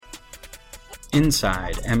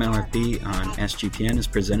Inside MLFB on SGPN is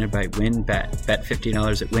presented by WynnBET. Bet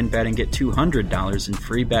 $50 at WynnBET and get $200 in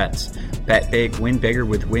free bets. Bet big, win bigger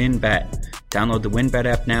with WynnBET. Download the WynnBET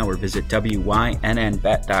app now or visit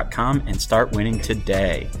WYNNBet.com and start winning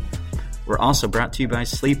today. We're also brought to you by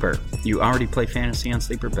Sleeper. You already play fantasy on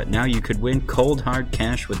Sleeper, but now you could win cold hard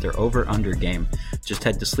cash with their over-under game. Just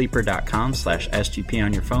head to sleeper.com/SGP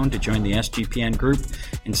on your phone to join the SGPN group,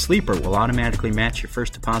 and Sleeper will automatically match your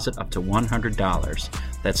first deposit up to $100.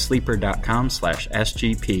 That's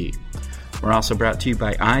sleeper.com/SGP. We're also brought to you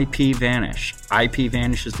by IPVanish.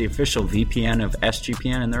 IPVanish is the official VPN of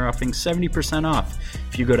SGPN, and they're offering 70% off.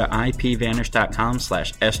 If you go to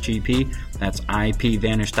IPVanish.com/SGP, that's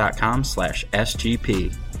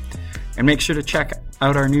IPVanish.com/SGP. And make sure to check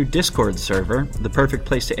out our new Discord server, the perfect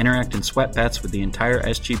place to interact and sweat bets with the entire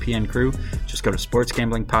SGPN crew. Just go to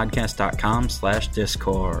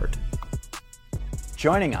sportsgamblingpodcast.com/Discord.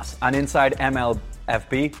 Joining us on Inside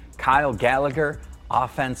MLFB, Kyle Gallagher,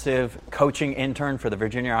 offensive coaching intern for the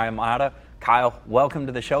Virginia Armada. Kyle, welcome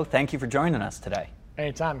to the show. Thank you for joining us today.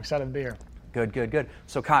 Anytime. Excited to be here. Good.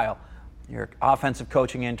 So, Kyle, you're offensive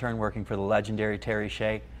coaching intern working for the legendary Terry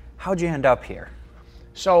Shea. How'd you end up here?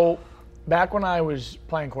 So, back when I was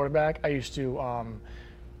playing quarterback, I used to go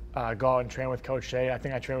out and train with Coach Shea. I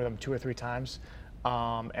think I trained with him 2 or 3 times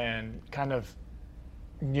and kind of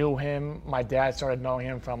knew him. My dad started knowing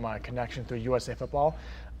him from a connection through USA Football.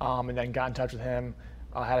 And then got in touch with him,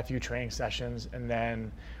 had a few training sessions, and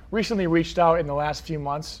then recently reached out in the last few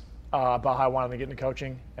months about how I wanted to get into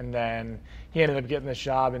coaching. And then he ended up getting this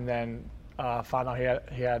job, and then found out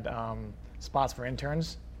he had spots for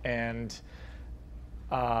interns, and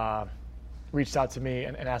reached out to me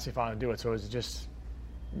and asked me if I wanted to do it. So I was just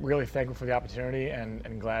really thankful for the opportunity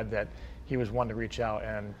and glad that he was one to reach out.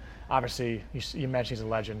 And obviously, you mentioned he's a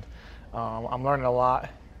legend. I'm learning a lot,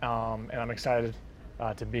 and I'm excited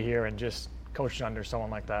to be here and just coach under someone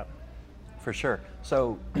like that. For sure.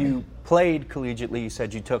 So you played collegiately. You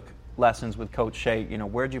said you took lessons with Coach Shea.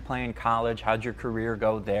 Where'd you play in college? How'd your career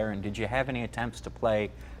go there? And did you have any attempts to play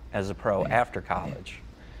as a pro after college?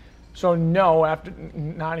 So no,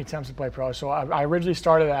 not any attempts to play pro. So I originally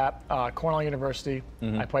started at Cornell University.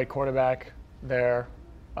 Mm-hmm. I played quarterback there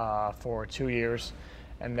for 2 years.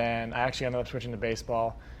 And then I actually ended up switching to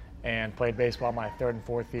baseball and played baseball my 3rd and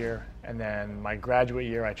 4th year. And then my graduate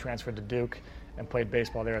year, I transferred to Duke and played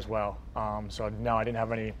baseball there as well. So no, I didn't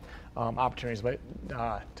have any opportunities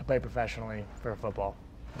to play professionally for football.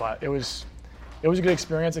 But it was a good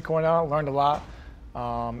experience at Cornell. Learned a lot,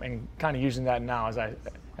 and kind of using that now as I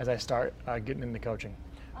start getting into coaching.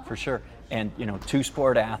 For sure. And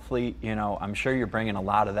 2-sport athlete. I'm sure you're bringing a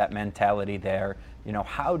lot of that mentality there.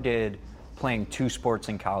 How did playing 2 sports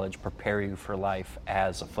in college prepare you for life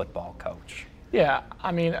as a football coach? Yeah,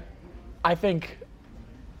 I think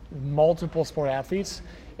multiple sport athletes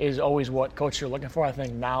is always what coaches are looking for. I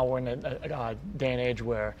think now we're in a day and age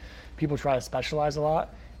where people try to specialize a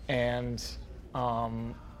lot, and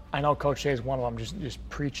I know Coach Shea is one of them, just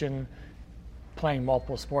preaching playing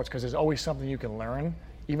multiple sports, because there's always something you can learn,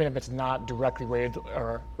 even if it's not directly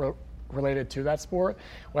related to that sport,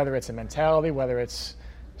 whether it's a mentality, whether it's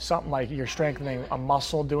something like you're strengthening a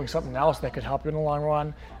muscle, doing something else that could help you in the long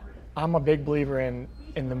run. I'm a big believer in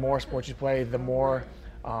the more sports you play, the more,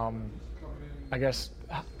 I guess,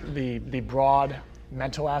 the broad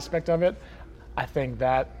mental aspect of it. I think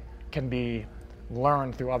that can be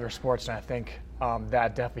learned through other sports, and I think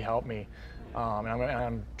that definitely helped me. And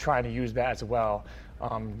I'm trying to use that as well,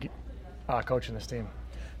 coaching this team.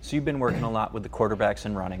 So you've been working a lot with the quarterbacks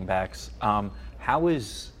and running backs. How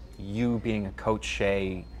is you being a Coach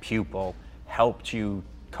Shea pupil helped you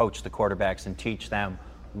coach the quarterbacks and teach them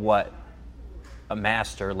what a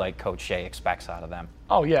master like Coach Shea expects out of them?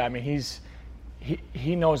 Oh yeah,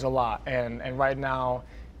 he knows a lot, and right now,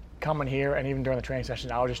 coming here and even during the training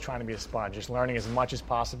session, I was just trying to be a sponge, just learning as much as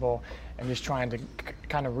possible, and just trying to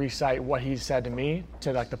kind of recite what he said to me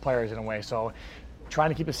to the players in a way. So, trying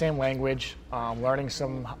to keep the same language, learning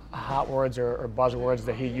some hot words or buzzwords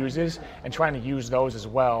that he uses, and trying to use those as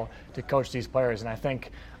well to coach these players. And I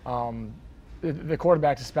think the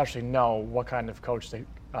quarterbacks especially know what kind of coach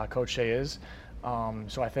Coach Shea is.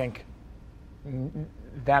 So I think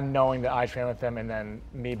them knowing that I train with them, and then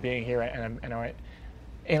me being here and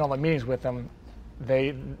in all the meetings with them,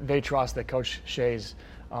 they trust that Coach Shea's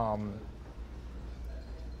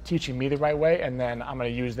teaching me the right way, and then I'm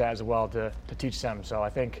going to use that as well to teach them. So I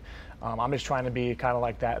think I'm just trying to be kind of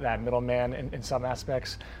like that middleman in some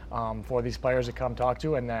aspects for these players to come talk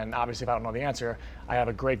to, and then obviously if I don't know the answer, I have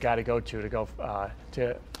a great guy to go to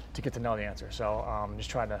get to know the answer. So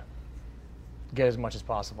just trying to get as much as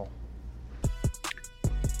possible.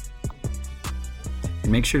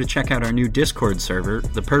 And make sure to check out our new Discord server,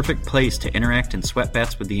 the perfect place to interact and sweat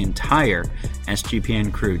bets with the entire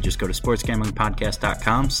SGPN crew. Just go to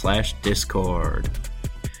sportsgamblingpodcast.com/discord.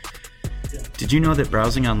 Did you know that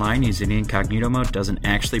browsing online using incognito mode doesn't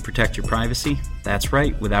actually protect your privacy? That's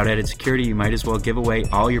right. Without added security, you might as well give away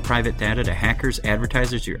all your private data to hackers,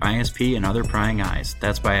 advertisers, your ISP, and other prying eyes.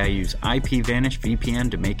 That's why I use IPVanish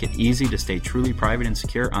VPN to make it easy to stay truly private and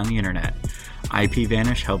secure on the internet.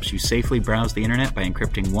 IPVanish helps you safely browse the internet by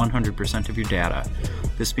encrypting 100% of your data.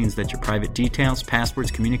 This means that your private details,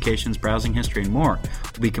 passwords, communications, browsing history, and more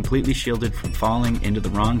will be completely shielded from falling into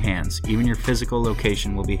the wrong hands. Even your physical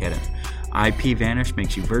location will be hidden. IPVanish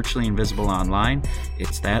makes you virtually invisible online.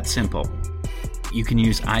 It's that simple. You can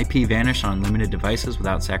use IPVanish on unlimited devices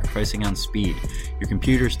without sacrificing on speed. Your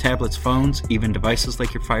computers, tablets, phones, even devices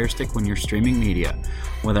like your Fire Stick when you're streaming media.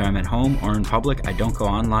 Whether I'm at home or in public, I don't go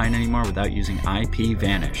online anymore without using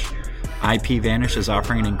IPVanish. IPVanish is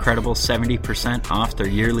offering an incredible 70% off their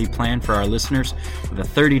yearly plan for our listeners with a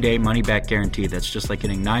 30-day money-back guarantee. That's just like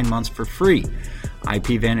getting 9 months for free.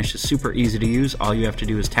 IPVanish is super easy to use. All you have to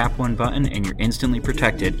do is tap one button and you're instantly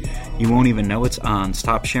protected. You won't even know it's on.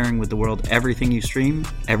 Stop sharing with the world everything you stream,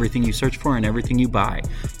 everything you search for, and everything you buy.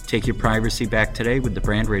 Take your privacy back today with the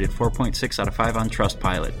brand rated 4.6 out of 5 on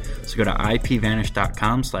Trustpilot. So go to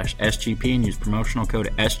IPVanish.com/SGP and use promotional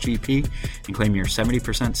code SGP and claim your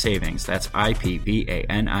 70% savings. That's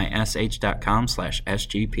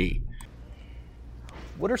IPVanish.com/SGP.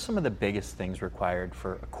 What are some of the biggest things required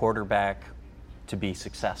for a quarterback to be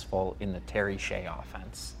successful in the Terry Shea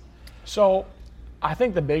offense? So I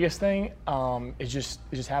think the biggest thing is just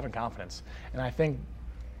having confidence. And I think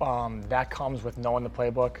that comes with knowing the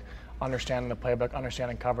playbook, understanding the playbook,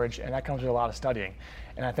 understanding coverage, and that comes with a lot of studying.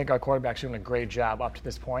 And I think our quarterbacks are doing a great job up to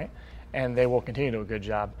this point, and they will continue to do a good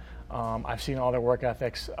job. I've seen all their work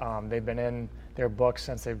ethics. They've been in their books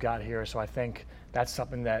since they've got here, so I think that's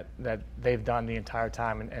something that they've done the entire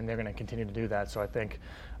time, and they're going to continue to do that. So I think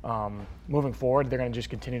moving forward, they're going to just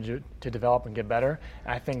continue to develop and get better.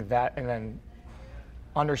 And I think that, and then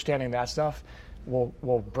understanding that stuff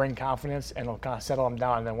will bring confidence and it'll kind of settle them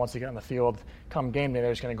down. And then once they get on the field, come game day,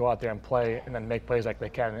 they're just going to go out there and play and then make plays like they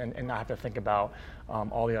can and not have to think about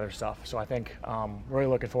all the other stuff. So I think really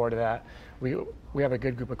looking forward to that. We have a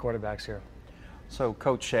good group of quarterbacks here. So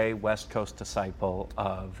Coach Shea, West Coast disciple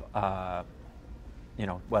of,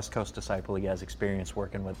 West Coast disciple. He has experience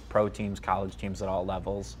working with pro teams, college teams at all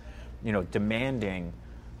levels, demanding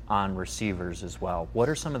on receivers as well. What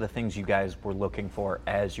are some of the things you guys were looking for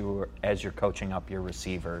as you're coaching up your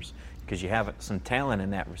receivers? Because you have some talent in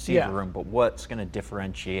that receiver room, but what's going to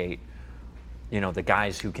differentiate, the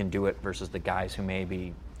guys who can do it versus the guys who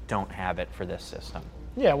maybe don't have it for this system?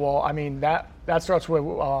 Yeah, well, I mean, that starts with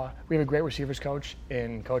we have a great receivers coach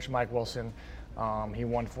in Coach Mike Wilson. He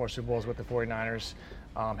won 4 Super Bowls with the 49ers,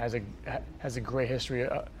 has a great history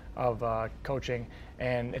of coaching,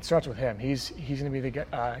 and it starts with him. He's going to be the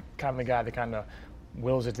guy that kind of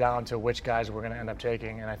wills it down to which guys we're going to end up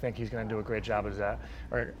taking, and I think he's going to do a great job with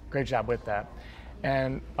that.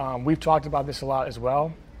 And we've talked about this a lot as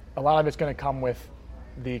well. A lot of it's going to come with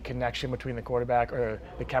the connection between the quarterback, or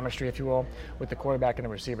the chemistry, if you will, with the quarterback and the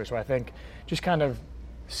receiver. So I think just kind of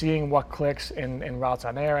seeing what clicks in routes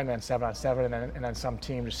on air, and then 7-on-7, and then some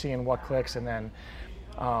team just seeing what clicks, and then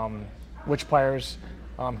which players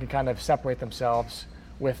can kind of separate themselves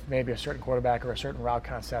with maybe a certain quarterback or a certain route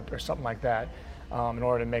concept or something like that in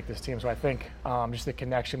order to make this team. So I think just the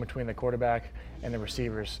connection between the quarterback and the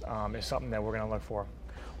receivers is something that we're going to look for.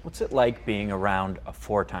 What's it like being around a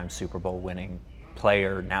 4-time Super Bowl winning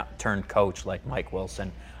player, now turned coach like Mike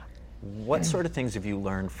Wilson? What sort of things have you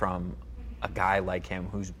learned from a guy like him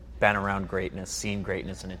who's been around greatness, seen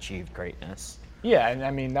greatness, and achieved greatness? Yeah, and I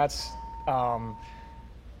mean, that's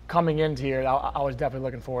coming into here, I was definitely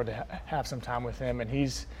looking forward to have some time with him, and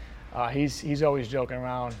he's always joking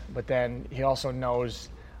around, but then he also knows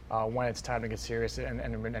when it's time to get serious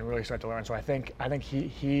and really start to learn. So I think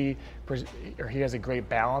he has a great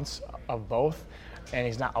balance of both, and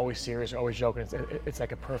he's not always serious or always joking. It's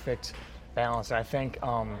like a perfect balance. And I think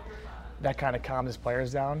that kind of calms his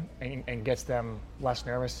players down and gets them less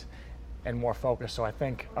nervous and more focused. So I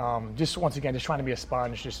think just once again, just trying to be a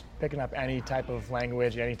sponge, just picking up any type of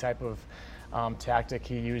language, any type of tactic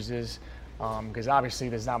he uses, because obviously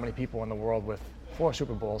there's not many people in the world with 4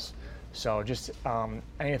 Super Bowls. So just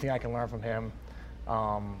anything I can learn from him,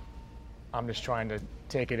 I'm just trying to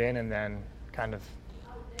take it in and then kind of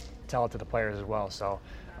tell it to the players as well. So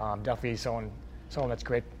definitely someone that's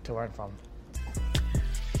great to learn from.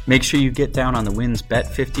 Make sure you get down on the Wynn's Bet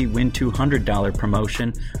 50 Win $200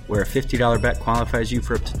 promotion, where a $50 bet qualifies you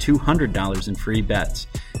for up to $200 in free bets.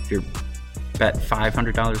 If you're bet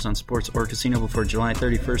 $500 on sports or casino before July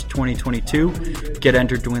 31st, 2022, get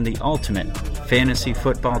entered to win the ultimate fantasy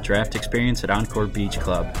football draft experience at Encore Beach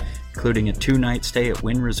Club, including a 2-night stay at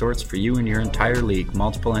Wynn Resorts for you and your entire league.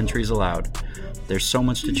 Multiple entries allowed. There's so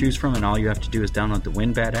much to choose from, and all you have to do is download the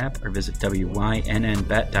WynnBET app or visit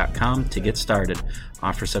wynnbet.com to get started.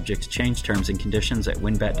 Offer subject to change. Terms and conditions at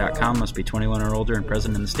wynnbet.com. Must be 21 or older and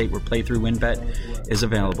present in the state where playthrough WynnBET is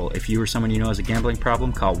available. If you or someone you know has a gambling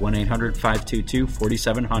problem, call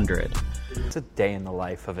 1-800-522-4700. What's a day in the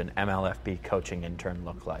life of an MLFB coaching intern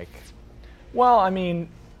look like? Well, I mean,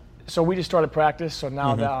 so we just started practice, so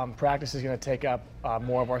now the practice is going to take up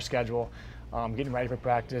more of our schedule, getting ready for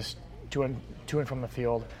practice, to and from the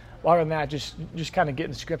field. Other than that, just kind of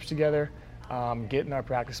getting scripts together, getting our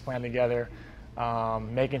practice plan together,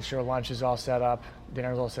 making sure lunch is all set up,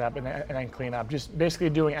 dinner is all set up, and then clean up. Just basically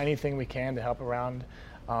doing anything we can to help around,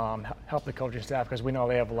 help the coaching staff, because we know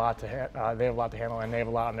they have a lot to handle and they have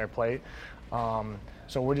a lot on their plate.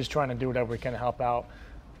 So we're just trying to do whatever we can to help out,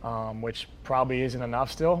 which probably isn't enough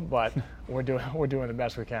still, but we're doing the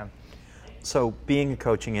best we can. So being a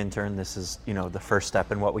coaching intern, this is, the first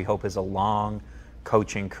step in what we hope is a long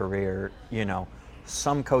coaching career.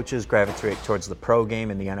 Some coaches gravitate towards the pro game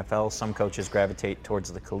in the NFL. Some coaches gravitate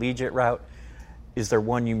towards the collegiate route. Is there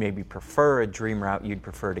one you maybe prefer, a dream route you'd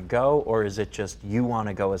prefer to go, or is it just you want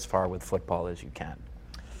to go as far with football as you can?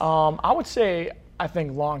 I would say, I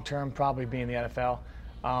think long-term probably be in the NFL.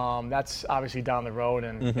 That's obviously down the road,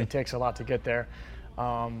 and it takes a lot to get there.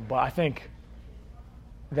 But I think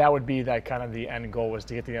that would be that kind of the end goal, was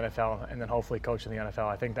to get to the NFL and then hopefully coach in the NFL.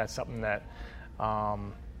 I think that's something that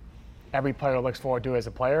every player looks forward to as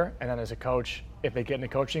a player, and then as a coach, if they get into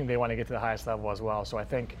coaching, they want to get to the highest level as well. So I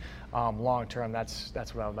think long term, that's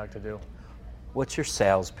what I would like to do. What's your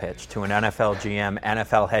sales pitch to an NFL GM,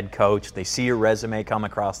 NFL head coach? They see your resume come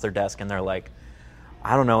across their desk and they're like,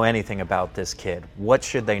 I don't know anything about this kid. What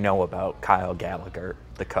should they know about Kyle Gallagher,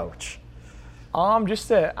 the coach? Just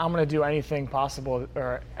that I'm going to do anything possible,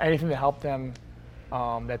 or anything to help them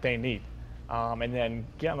that they need, and then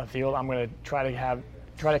get on the field. I'm going to try to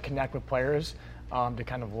connect with players to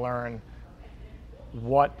kind of learn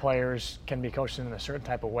what players can be coached in a certain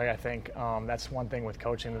type of way. I think that's one thing with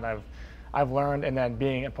coaching that I've learned, and then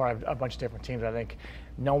being a part of a bunch of different teams. I think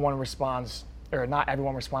not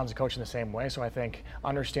everyone responds to coaching the same way. So I think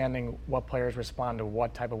understanding what players respond to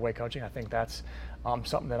what type of way coaching, I think that's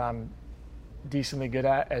something that I'm decently good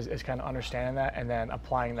at, is kind of understanding that and then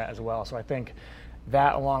applying that as well. So I think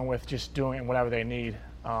that, along with just doing whatever they need,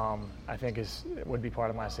 I think would be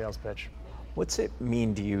part of my sales pitch. What's it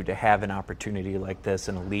mean to you to have an opportunity like this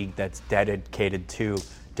in a league that's dedicated to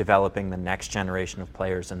developing the next generation of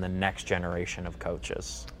players and the next generation of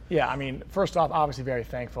coaches? Yeah, I mean, first off, obviously very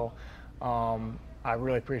thankful. I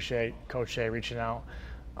really appreciate Coach Shea reaching out.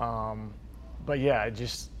 But yeah, I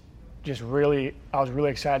was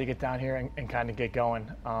really excited to get down here and kind of get going.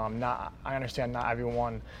 I understand not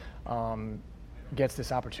everyone gets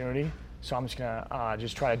this opportunity, so I'm just gonna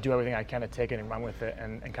just try to do everything I can to take it and run with it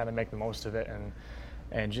and kind of make the most of it,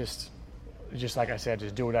 and just like I said,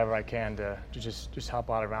 just do whatever I can to just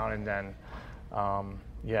help out around, and then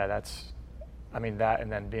that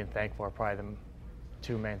and then being thankful are probably the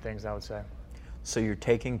two main things I would say. So you're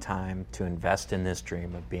taking time to invest in this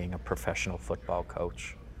dream of being a professional football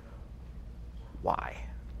coach. Why?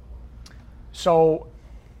 So,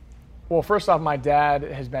 well, first off, my dad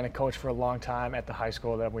has been a coach for a long time at the high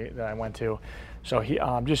school that I went to. So he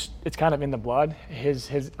it's kind of in the blood.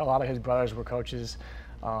 A lot of his brothers were coaches,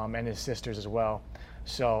 and his sisters as well.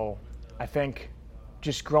 So I think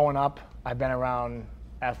just growing up, I've been around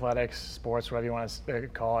athletics, sports, whatever you want to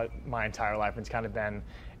call it, my entire life. It's kind of been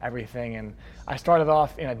everything. And I started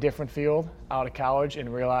off in a different field out of college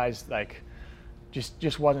and realized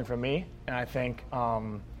just wasn't for me. And I think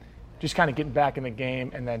just kind of getting back in the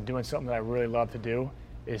game and then doing something that I really love to do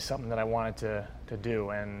is something that I wanted to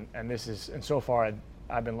do. And so far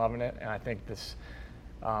I've been loving it, and I think this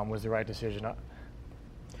was the right decision.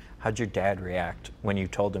 How'd your dad react when you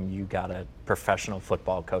told him you got a professional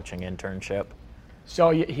football coaching internship?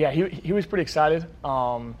 So yeah, he was pretty excited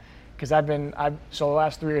because so the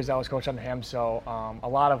last 3 years I was coach under him. So a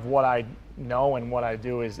lot of what I know and what I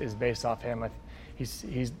do is based off him.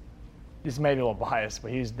 He's this may be a little biased,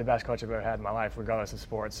 but he's the best coach I've ever had in my life, regardless of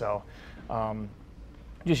sport. So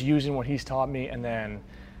just using what he's taught me, and then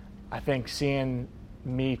I think seeing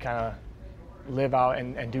me kind of live out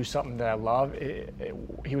and do something that I love,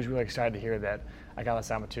 he was really excited to hear that I got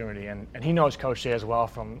this opportunity. And he knows Coach Shea as well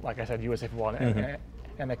from, like I said, USA Football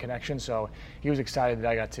and the connection. So he was excited that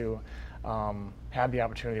I got to have the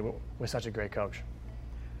opportunity with such a great coach.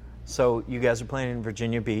 So you guys are playing in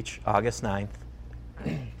Virginia Beach, August 9th.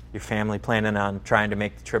 Your family planning on trying to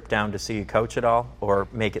make the trip down to see you coach at all, or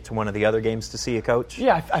make it to one of the other games to see you coach?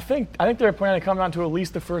 Yeah, I think they're planning to come down to at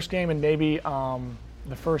least the first game and maybe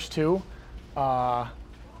the first two.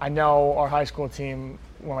 I know our high school team,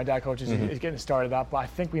 where my dad coaches, is getting started up, but I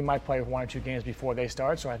think we might play 1 or 2 games before they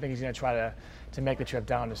start. So I think he's going to try to make the trip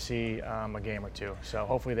down to see a game or two. So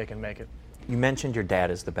hopefully they can make it. You mentioned your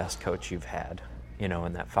dad is the best coach you've had,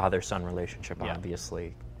 and that father-son relationship,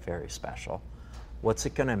 obviously very special. What's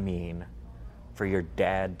it going to mean for your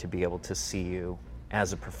dad to be able to see you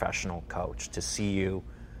as a professional coach, to see you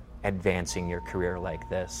advancing your career like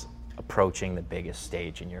this, approaching the biggest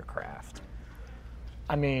stage in your craft?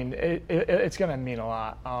 I mean, it's going to mean a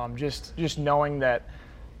lot. Just knowing that,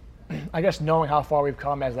 I guess knowing how far we've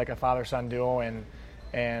come as like a father-son duo,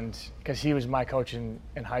 and because he was my coach in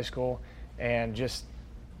high school, and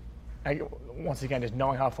once again, just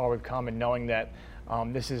knowing how far we've come and knowing that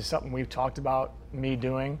this is something we've talked about me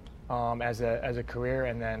doing as a career,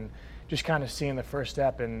 and then just kind of seeing the first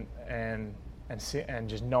step and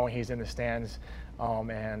just knowing he's in the stands,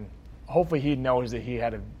 and hopefully he knows that he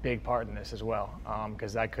had a big part in this as well,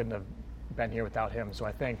 because I couldn't have been here without him. So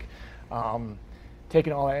I think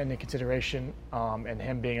taking all that into consideration and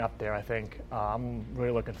him being up there, I think I'm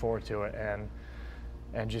really looking forward to it,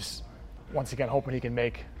 and just once again hoping he can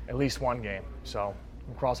make at least one game. So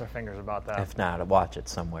we'll cross our fingers about that. If not, watch it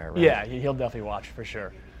somewhere, right? Yeah, he'll definitely watch for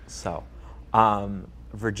sure. So,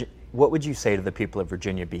 what would you say to the people of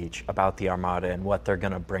Virginia Beach about the Armada and what they're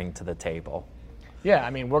going to bring to the table? Yeah,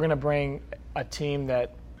 I mean, we're going to bring a team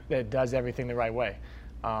that does everything the right way,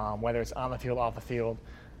 whether it's on the field, off the field.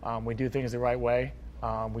 We do things the right way.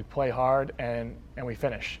 We play hard and we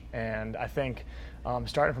finish. And I think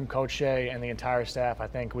starting from Coach Shea and the entire staff, I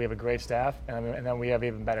think we have a great staff, and then we have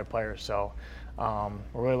even better players. So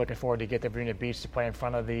we're really looking forward to get to Virginia Beach to play in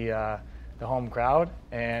front of the home crowd,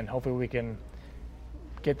 and hopefully we can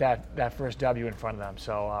get that first W in front of them.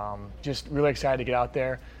 So just really excited to get out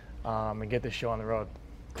there and get this show on the road.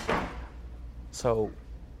 So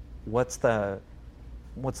what's the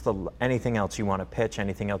anything else you want to pitch,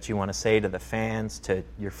 anything else you want to say to the fans, to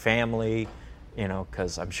your family,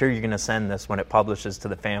 because I'm sure you're going to send this when it publishes to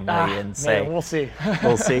the family and say, we'll see.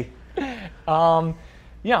 We'll see.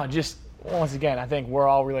 Just once again, I think we're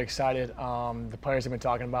all really excited. The players have been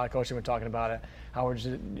talking about it, coaches have been talking about it, how we're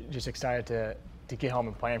just excited to get home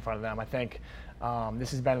and play in front of them. I think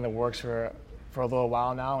this has been in the works for a little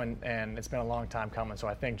while now, and it's been a long time coming. So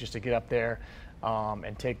I think just to get up there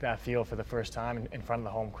and take that field for the first time in front of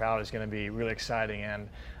the home crowd is going to be really exciting, and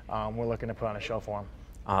we're looking to put on a show for them.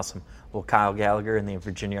 Awesome. Well, Kyle Gallagher and the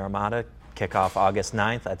Virginia Armada kick off August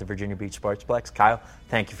 9th at the Virginia Beach Sportsplex. Kyle,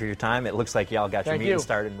 thank you for your time. It looks like y'all got your meeting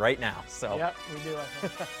started right now. So. Yep, we do. I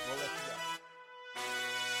think. We'll let you go.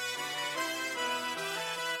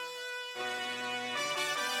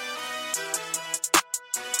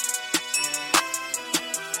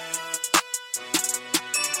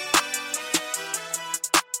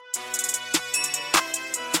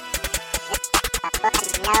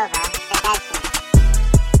 Nova.